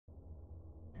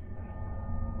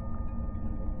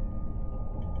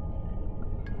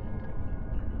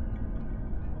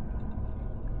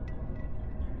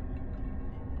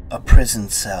A prison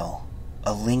cell,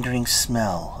 a lingering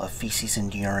smell of feces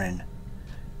and urine.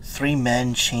 3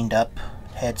 men chained up,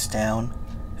 heads down,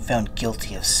 found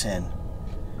guilty of sin.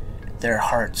 Their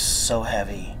hearts so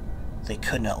heavy they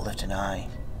could not lift an eye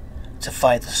to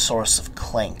find the source of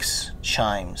clanks,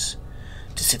 chimes,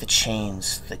 to see the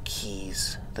chains, the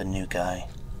keys, the new guy.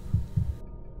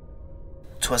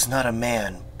 'Twas not a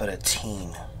man, but a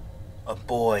teen, a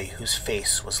boy whose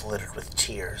face was littered with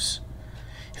tears.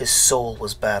 His soul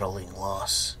was battling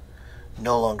loss,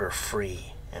 no longer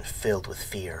free and filled with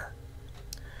fear.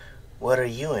 "What are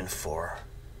you in for?"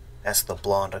 asked the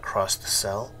blonde across the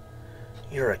cell.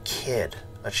 "You're a kid,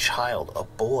 a child, a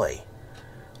boy.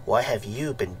 Why have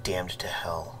you been damned to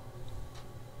hell?"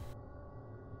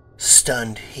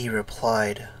 Stunned, he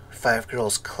replied, 5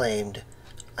 girls claimed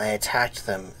I attacked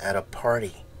them at a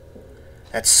party.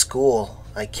 At school,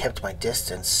 I kept my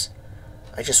distance.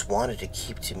 I just wanted to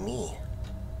keep to me.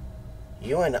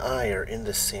 "You and I are in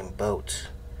the same boat,"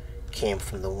 came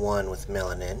from the one with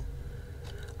melanin.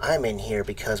 "I'm in here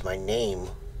because my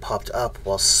name popped up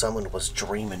while someone was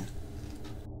dreaming."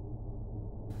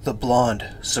 The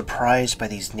blonde, surprised by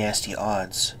these nasty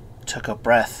odds, took a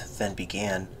breath, then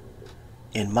began.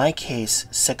 "In my case,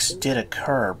 sex did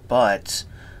occur, but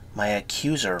my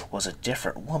accuser was a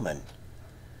different woman.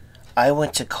 I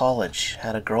went to college,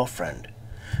 had a girlfriend.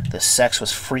 The sex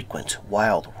was frequent,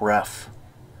 wild, rough.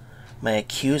 My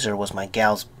accuser was my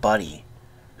gal's buddy,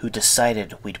 who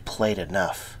decided we'd played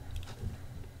enough.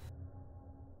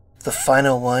 The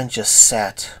final one just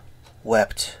sat,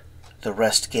 wept, the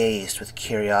rest gazed with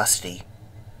curiosity.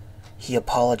 He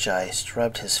apologized,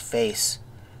 rubbed his face,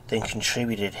 then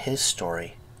contributed his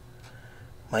story.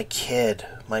 My kid,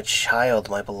 my child,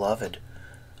 my beloved,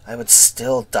 I would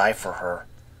still die for her.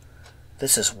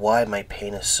 This is why my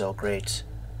pain is so great.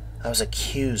 I was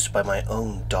accused by my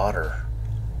own daughter.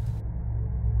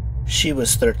 She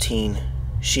was 13.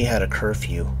 She had a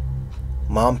curfew.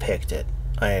 Mom picked it.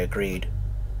 I agreed.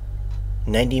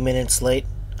 90 minutes late,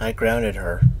 I grounded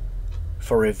her.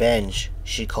 For revenge,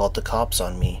 she called the cops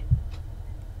on me.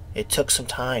 It took some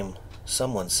time,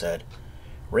 someone said.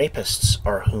 Rapists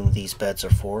are whom these beds are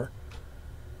for.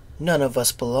 None of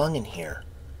us belong in here.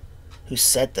 Who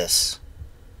said this?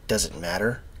 Does it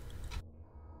matter?